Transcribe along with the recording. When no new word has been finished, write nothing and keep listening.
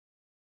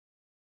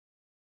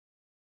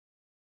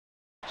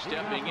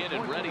Stepping in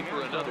and ready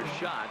for another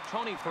shot,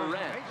 Tony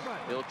Perez.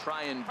 He'll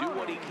try and do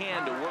what he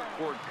can to work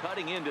toward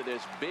cutting into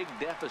this big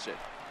deficit.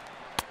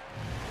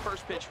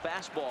 First pitch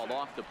fastball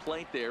off the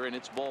plate there, and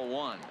it's ball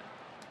one.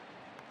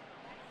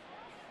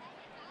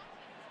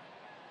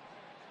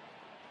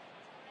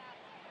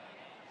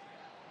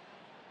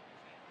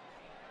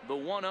 The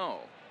 1-0.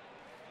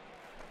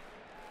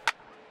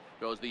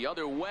 Goes the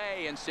other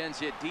way and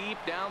sends it deep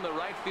down the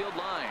right field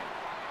line.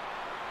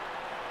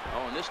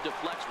 Oh, and this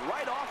deflects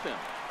right off him.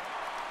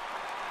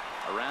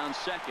 Around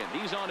second.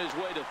 He's on his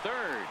way to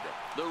third.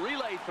 The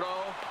relay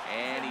throw,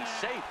 and he's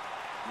safe.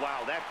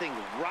 Wow, that thing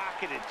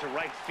rocketed to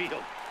right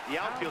field.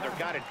 The outfielder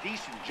got a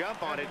decent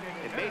jump on it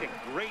and made a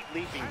great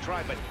leaping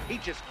try, but he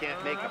just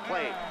can't make a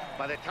play.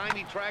 By the time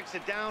he tracks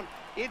it down,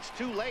 it's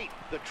too late.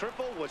 The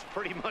triple was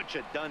pretty much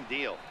a done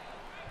deal.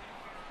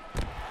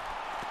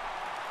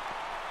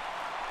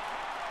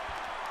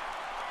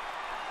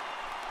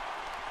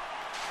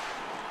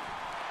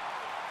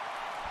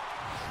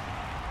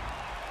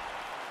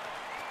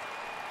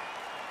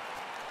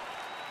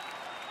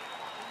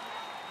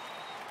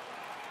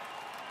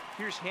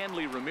 Here's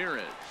Hanley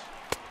Ramirez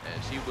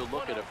as he will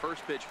look at a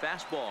first pitch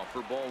fastball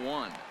for ball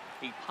one.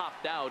 He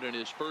popped out in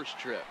his first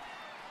trip.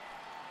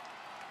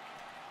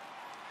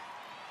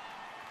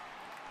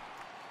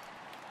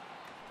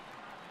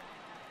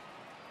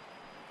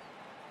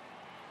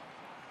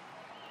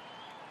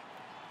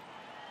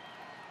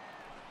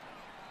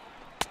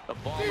 A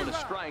ball and a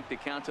strike to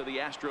count to the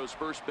Astros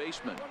first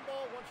baseman.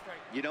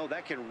 You know,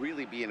 that can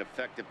really be an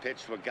effective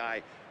pitch to a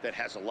guy that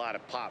has a lot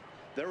of pop.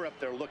 They're up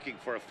there looking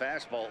for a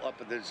fastball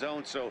up in the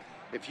zone, so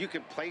if you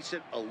can place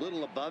it a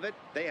little above it,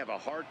 they have a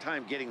hard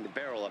time getting the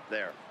barrel up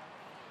there.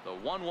 The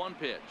 1-1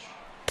 pitch.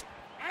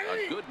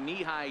 A good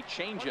knee-high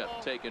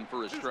changeup taken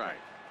for a strike.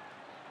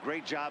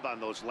 Great job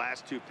on those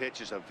last two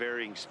pitches of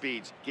varying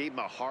speeds. Gave him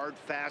a hard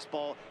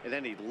fastball, and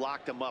then he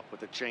locked him up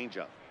with a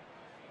changeup.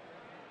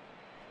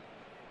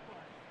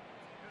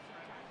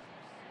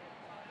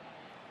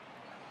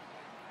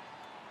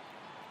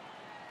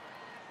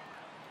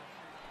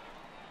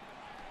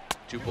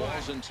 Two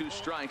balls and two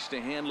strikes to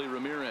Hanley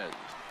Ramirez.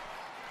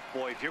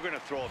 Boy, if you're going to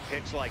throw a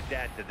pitch like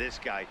that to this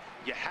guy,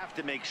 you have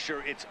to make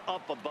sure it's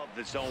up above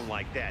the zone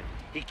like that.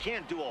 He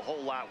can't do a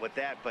whole lot with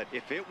that, but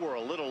if it were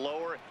a little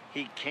lower,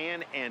 he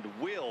can and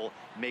will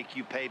make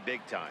you pay big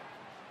time.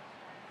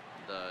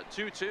 The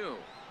 2-2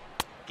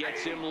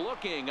 gets him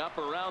looking up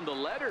around the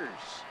letters.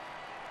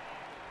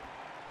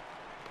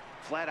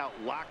 Flat out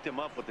locked him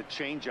up with the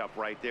changeup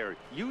right there.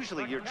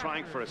 Usually you're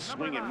trying for a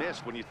swing and miss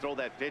when you throw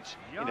that pitch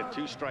in a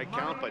two-strike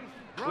count, but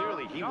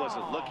clearly he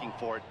wasn't looking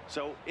for it,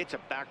 so it's a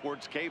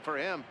backwards K for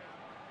him.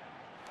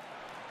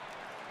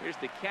 Here's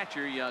the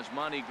catcher,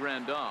 Yasmani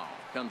Grandal.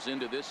 Comes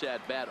into this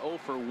at bat 0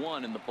 for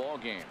 1 in the ball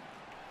game.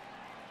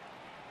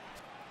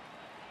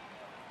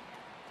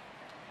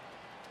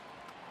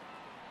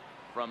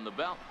 From the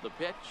belt, the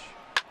pitch.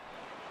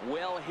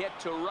 Well hit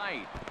to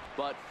right,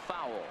 but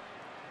foul.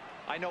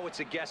 I know it's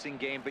a guessing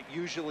game, but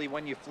usually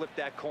when you flip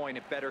that coin,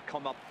 it better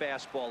come up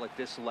fastball at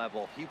this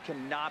level. You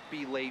cannot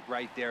be late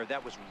right there.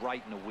 That was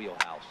right in the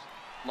wheelhouse.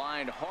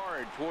 Lined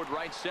hard toward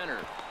right center.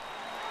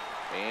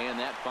 And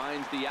that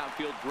finds the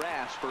outfield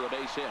grass for a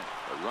base hit.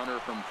 The runner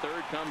from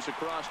third comes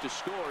across to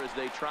score as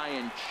they try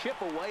and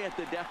chip away at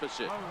the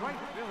deficit. The right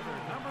fielder,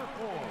 number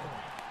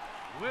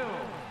 4,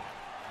 Will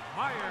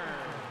Myers.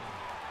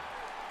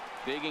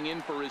 Digging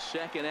in for his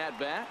second at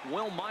bat,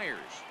 Will Myers.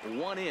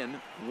 1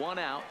 in, 1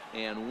 out,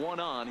 and 1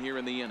 on here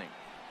in the inning.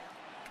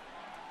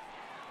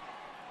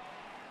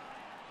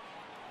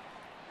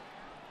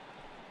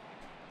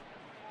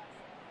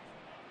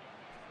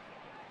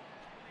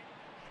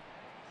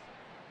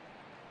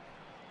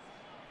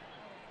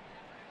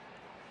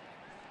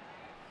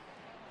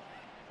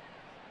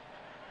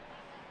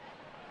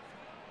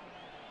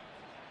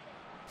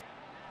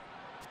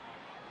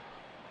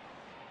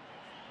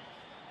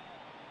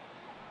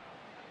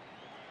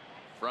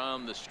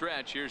 From the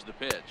stretch, here's the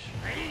pitch.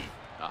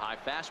 A high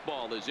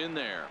fastball is in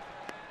there.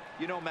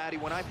 You know, Matty,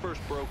 when I first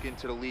broke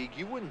into the league,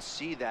 you wouldn't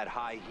see that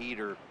high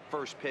heater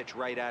first pitch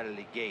right out of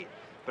the gate.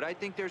 But I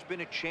think there's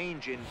been a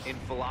change in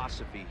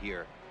philosophy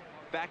here.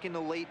 Back in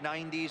the late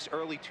 90s,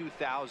 early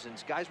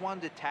 2000s, guys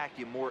wanted to attack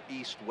you more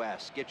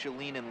east-west, get you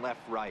leaning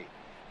left-right.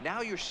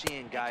 Now you're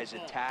seeing guys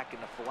attack in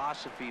the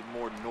philosophy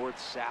more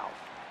north-south.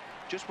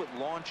 Just with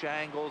launch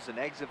angles and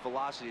exit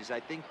velocities, I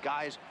think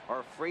guys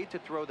are afraid to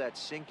throw that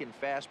sinking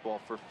fastball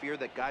for fear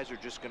that guys are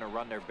just going to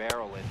run their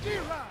barrel into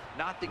it.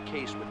 Not the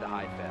case with the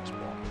high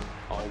fastball.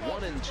 A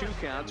 1-2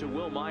 count to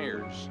Will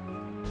Myers.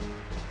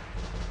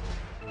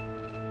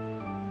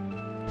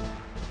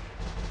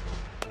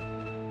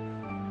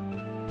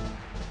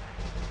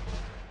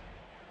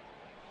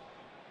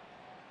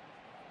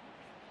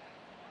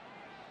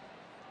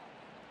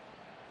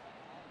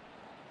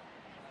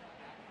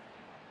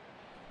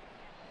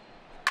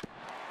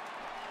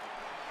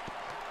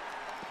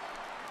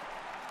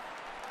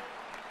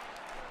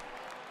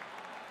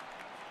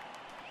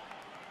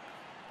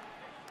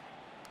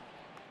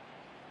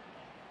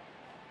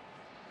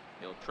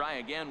 He'll try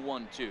again,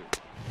 1-2.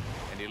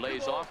 And he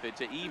lays off it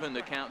to even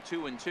the count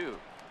 2-2.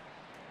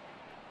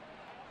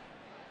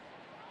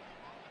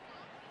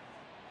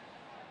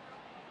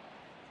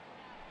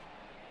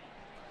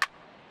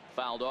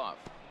 Fouled off.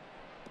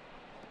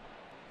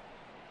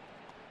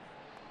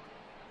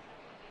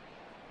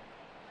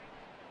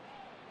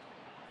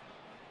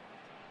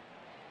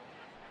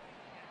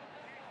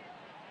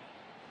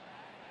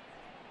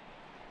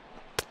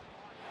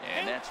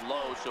 And that's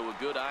low, so a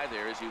good eye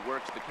there as he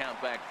works the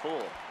count back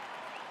full.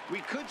 We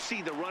could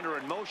see the runner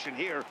in motion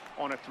here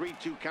on a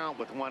 3-2 count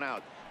with one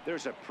out.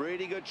 There's a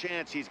pretty good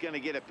chance he's going to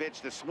get a pitch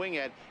to swing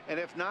at, and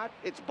if not,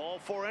 it's ball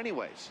four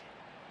anyways.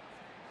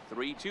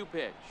 3-2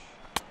 pitch.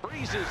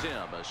 Freezes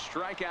him. A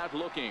strikeout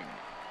looking.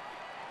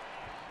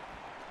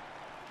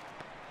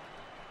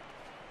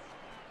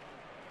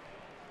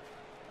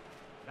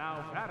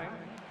 Now batting,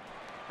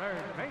 third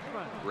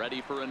baseman.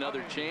 Ready for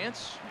another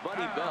chance.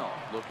 Buddy Bell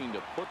looking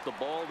to put the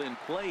ball in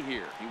play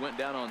here. He went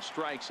down on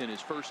strikes in his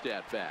first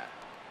at bat.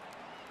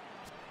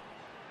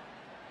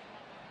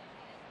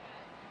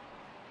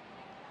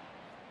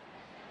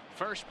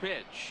 First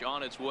pitch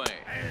on its way.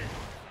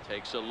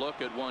 Takes a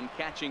look at one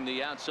catching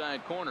the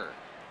outside corner.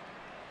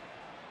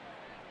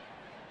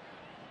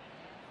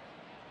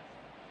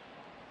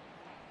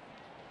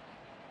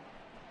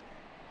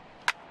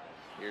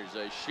 Here's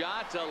a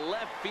shot to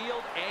left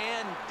field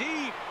and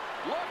deep.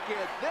 Look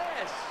at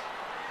this.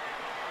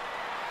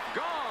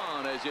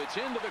 Gone as it's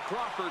into the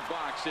Crawford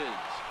boxes.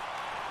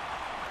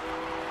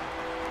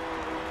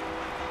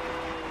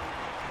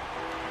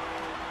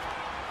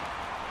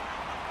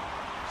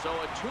 So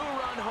a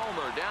two-run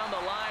homer down the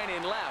line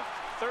in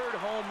left. Third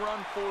home run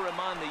for him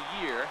on the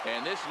year.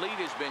 And this lead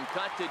has been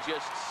cut to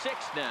just 6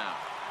 now.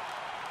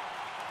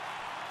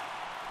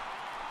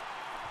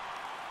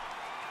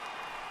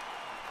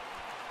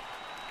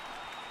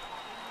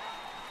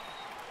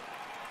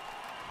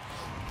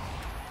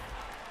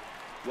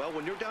 Well,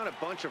 when you're down a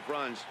bunch of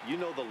runs, you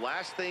know the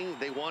last thing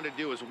they want to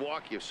do is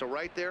walk you. So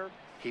right there,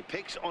 he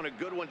picks on a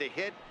good one to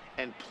hit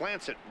and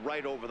plants it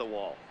right over the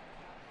wall.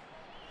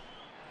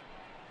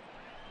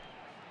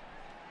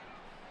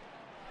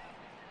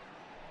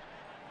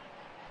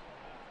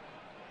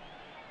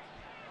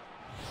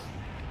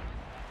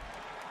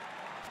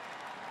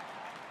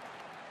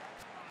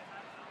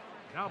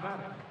 Now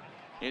batting.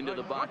 Into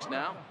the box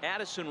now,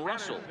 Addison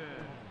Russell.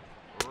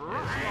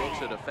 As he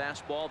looks at a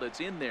fastball that's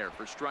in there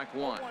for strike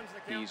one.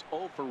 He's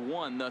 0 for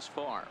 1 thus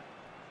far.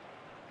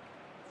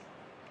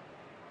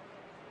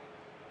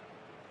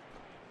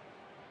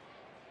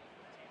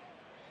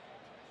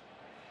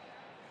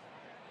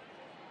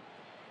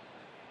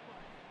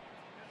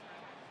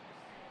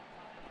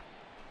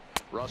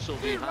 Russell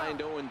behind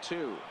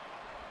 0-2.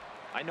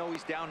 I know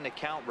he's down in the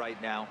count right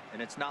now,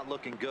 and it's not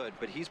looking good,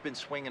 but he's been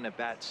swinging the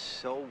bat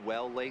so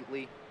well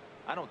lately.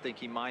 I don't think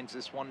he minds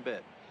this one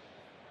bit.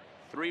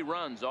 3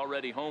 runs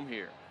already home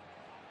here.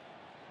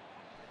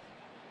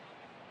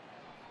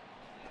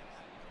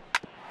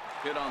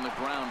 Hit on the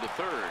ground to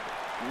third.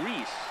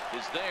 Reese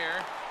is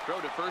there.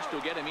 Throw to first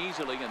will get him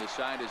easily, and the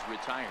side is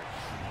retired.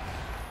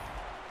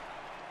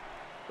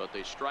 But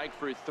they strike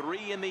for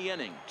 3 in the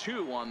inning.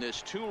 2 on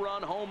this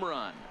 2-run home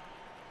run.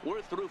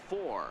 We're through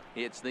 4.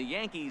 It's the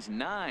Yankees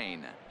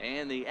 9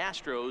 and the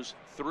Astros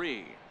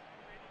 3.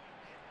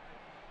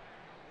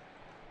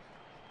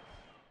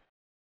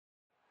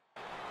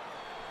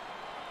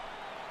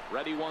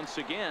 Ready once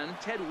again,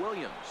 Ted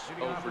Williams.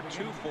 0 for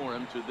 2 for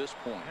him to this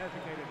point.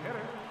 Designated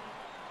hitter,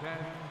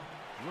 Ted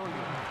Williams.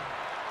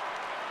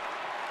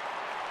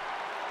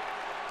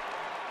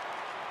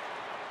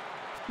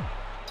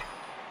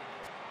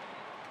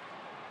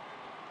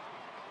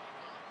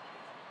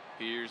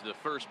 Here's the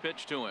first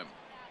pitch to him.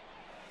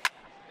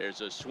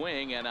 There's a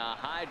swing and a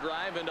high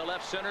drive into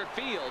left center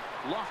field.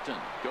 Lofton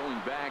going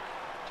back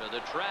to the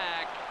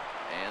track,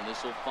 and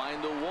this will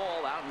find the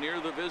wall out near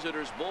the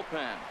visitors'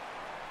 bullpen.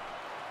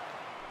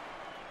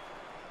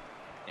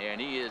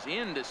 And he is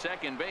into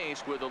second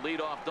base with a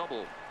leadoff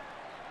double.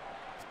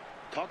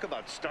 Talk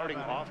about starting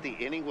off the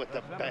inning with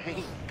a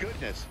bang.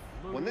 Goodness,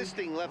 when this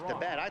thing left the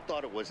bat, I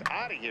thought it was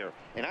out of here,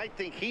 and I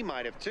think he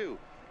might have too.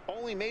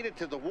 Only made it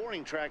to the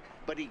warning track,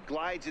 but he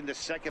glides into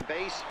second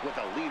base with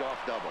a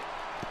leadoff double.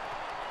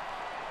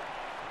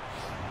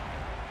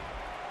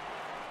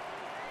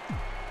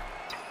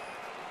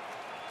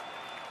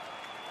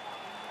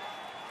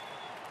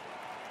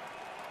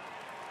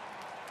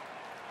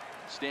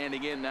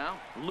 Standing in now,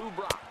 Lou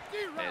Brock,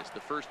 as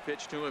the first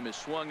pitch to him is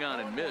swung on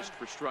and missed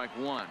for strike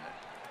 1.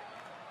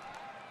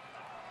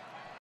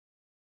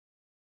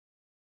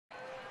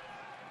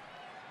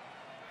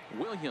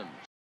 Williams.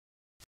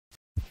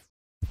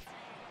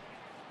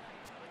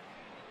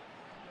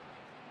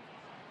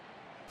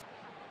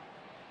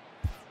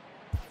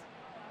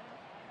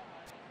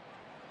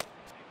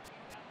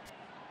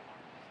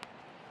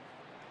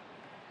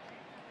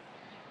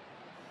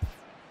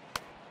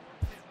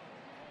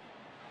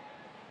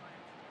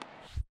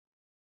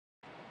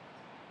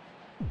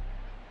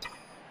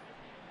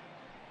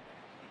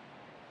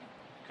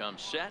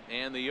 Comes set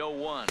and the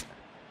 0-1.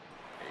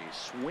 A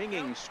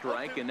swinging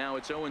strike, and now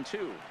it's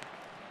 0-2.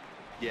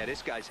 Yeah,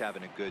 this guy's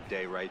having a good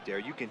day right there.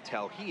 You can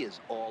tell he is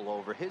all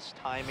over. His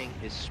timing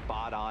is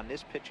spot on.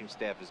 This pitching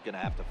staff is going to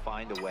have to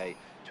find a way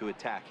to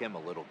attack him a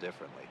little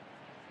differently.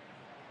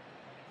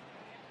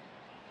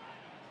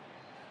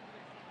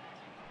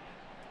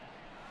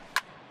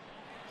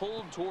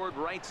 Pulled toward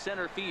right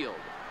center field.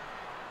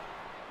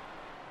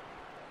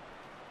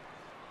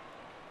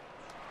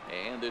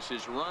 And this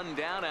is run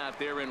down out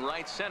there in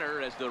right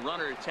center as the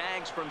runner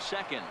tags from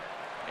second.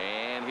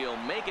 And he'll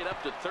make it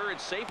up to third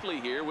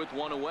safely here with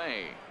one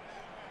away.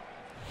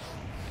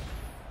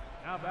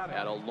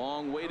 Had a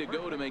long way to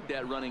go to make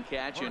that running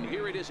catch, and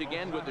here it is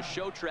again with the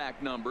show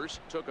track numbers.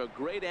 Took a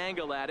great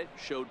angle at it,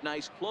 showed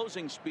nice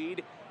closing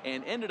speed,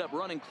 and ended up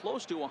running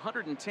close to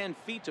 110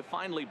 feet to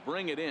finally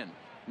bring it in.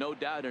 No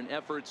doubt in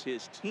efforts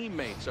his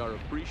teammates are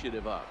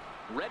appreciative of.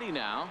 Ready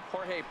now,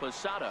 Jorge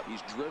Posada.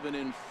 He's driven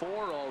in 4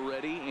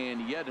 already,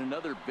 and yet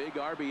another big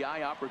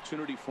RBI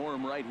opportunity for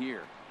him right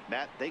here.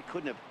 Matt, they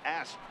couldn't have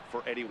asked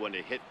for anyone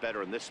to hit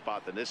better in this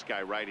spot than this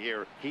guy right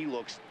here. He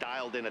looks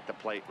dialed in at the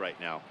plate right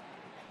now.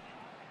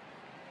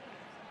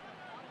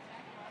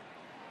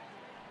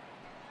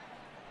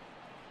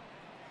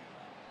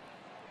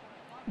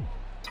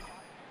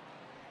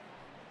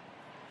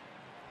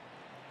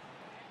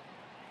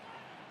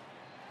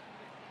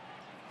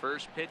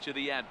 First pitch of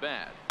the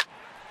at-bat.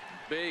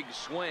 Big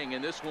swing,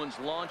 and this one's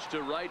launched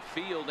to right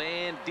field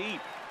and deep.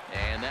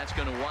 And that's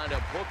going to wind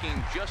up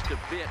hooking just a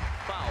bit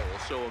foul,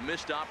 so a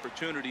missed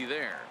opportunity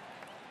there.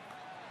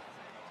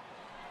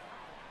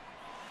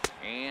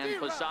 And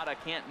Posada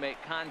can't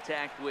make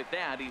contact with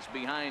that. He's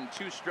behind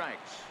 2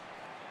 strikes.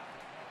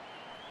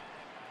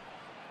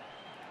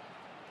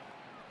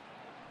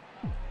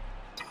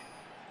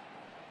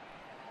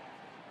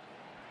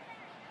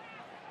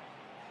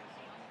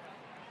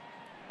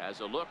 Has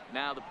a look,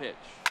 now the pitch.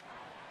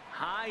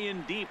 High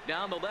and deep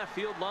down the left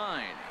field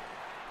line.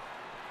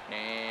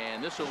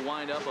 And this will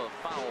wind up a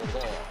foul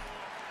ball.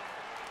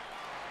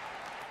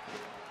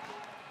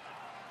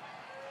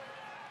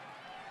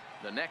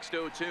 The next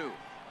 0-2.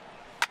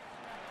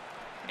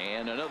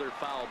 And another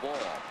foul ball.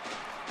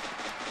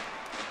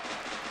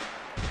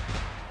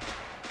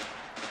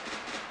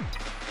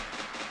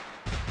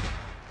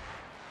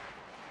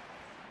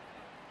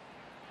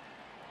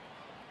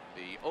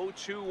 The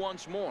 0-2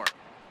 once more.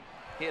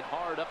 Hit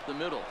hard up the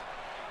middle.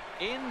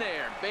 In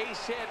there,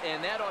 base hit,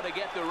 and that ought to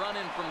get the run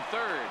in from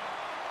third.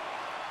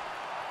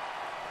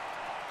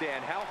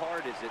 Dan, how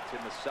hard is it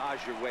to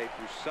massage your way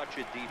through such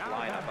a deep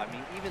lineup? I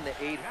mean, even the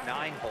 8,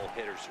 9-hole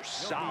hitters are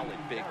solid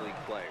big league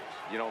players.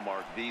 You know,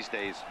 Mark, these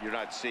days you're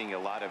not seeing a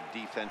lot of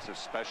defensive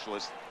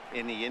specialists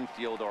in the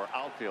infield or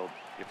outfield.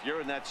 If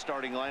you're in that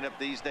starting lineup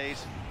these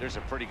days, there's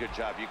a pretty good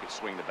job you could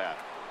swing the bat.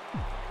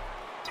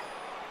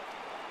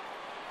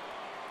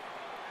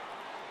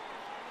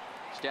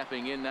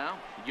 Stepping in now,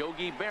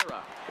 Yogi Berra,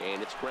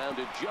 and it's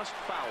grounded just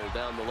foul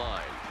down the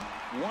line.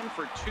 1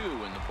 for 2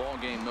 in the ball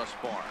game thus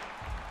far.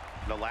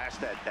 The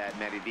last at bat,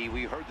 Matty D,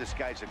 we heard this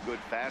guy's a good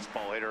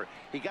fastball hitter.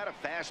 He got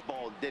a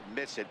fastball and didn't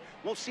miss it.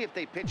 We'll see if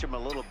they pitch him a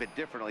little bit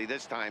differently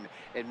this time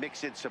and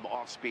mix in some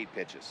off-speed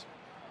pitches.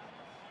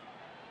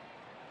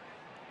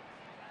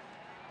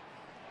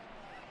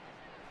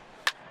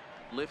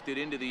 Lifted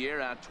into the air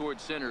out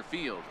towards center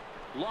field.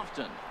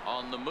 Lofton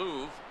on the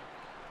move.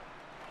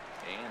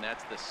 And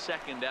that's the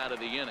second out of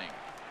the inning.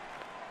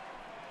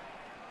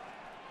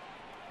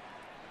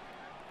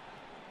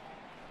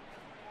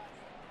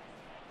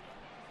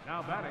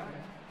 Now batting,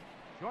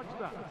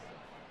 shortstop,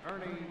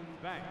 Ernie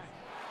Banks.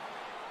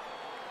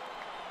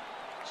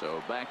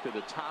 So back to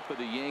the top of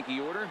the Yankee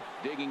order.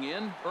 Digging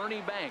in,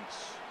 Ernie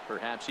Banks.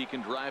 Perhaps he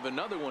can drive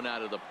another one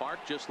out of the park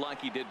just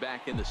like he did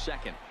back in the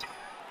second.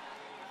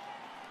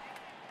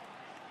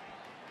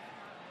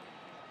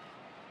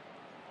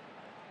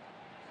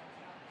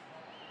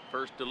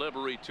 First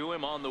delivery to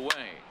him on the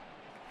way.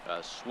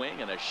 A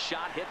swing and a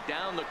shot hit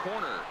down the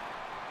corner.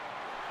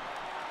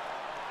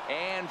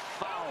 And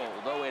foul,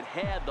 though it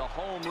had the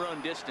home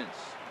run distance.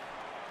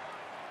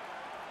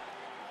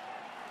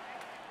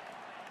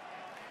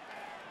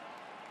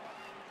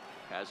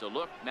 Has a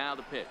look, now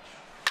the pitch.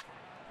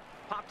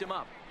 Popped him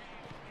up.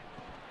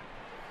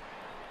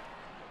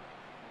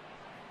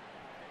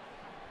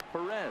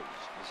 Perez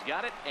has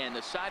got it, and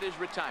the side is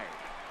retired.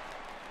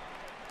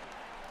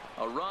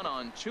 A run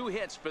on 2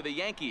 hits for the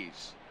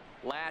Yankees.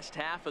 Last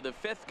half of the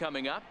 5th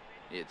coming up.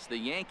 It's the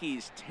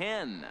Yankees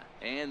 10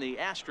 and the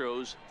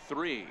Astros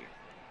 3.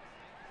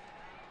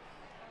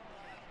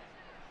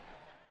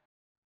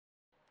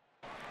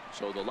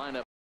 So the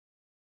lineup